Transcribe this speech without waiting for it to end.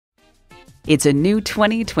It's a new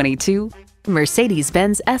 2022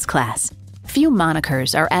 Mercedes-Benz S-Class. Few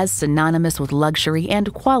monikers are as synonymous with luxury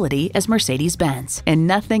and quality as Mercedes-Benz, and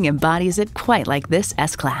nothing embodies it quite like this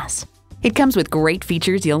S-Class. It comes with great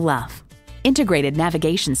features you'll love. Integrated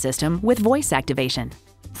navigation system with voice activation,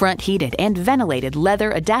 front heated and ventilated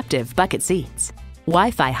leather adaptive bucket seats,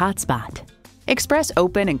 Wi-Fi hotspot, express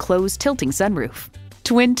open and close tilting sunroof,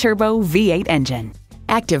 twin-turbo V8 engine,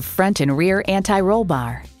 active front and rear anti-roll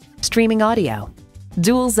bar, streaming audio,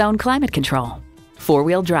 dual-zone climate control,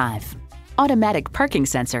 four-wheel drive, automatic parking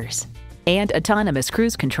sensors, and autonomous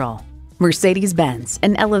cruise control. Mercedes-Benz,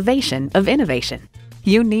 an elevation of innovation.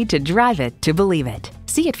 You need to drive it to believe it.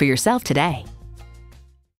 See it for yourself today.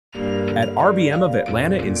 At RBM of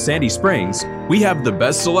Atlanta in Sandy Springs, we have the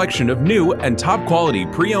best selection of new and top-quality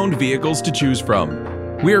pre-owned vehicles to choose from.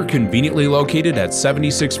 We are conveniently located at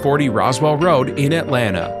 7640 Roswell Road in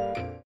Atlanta.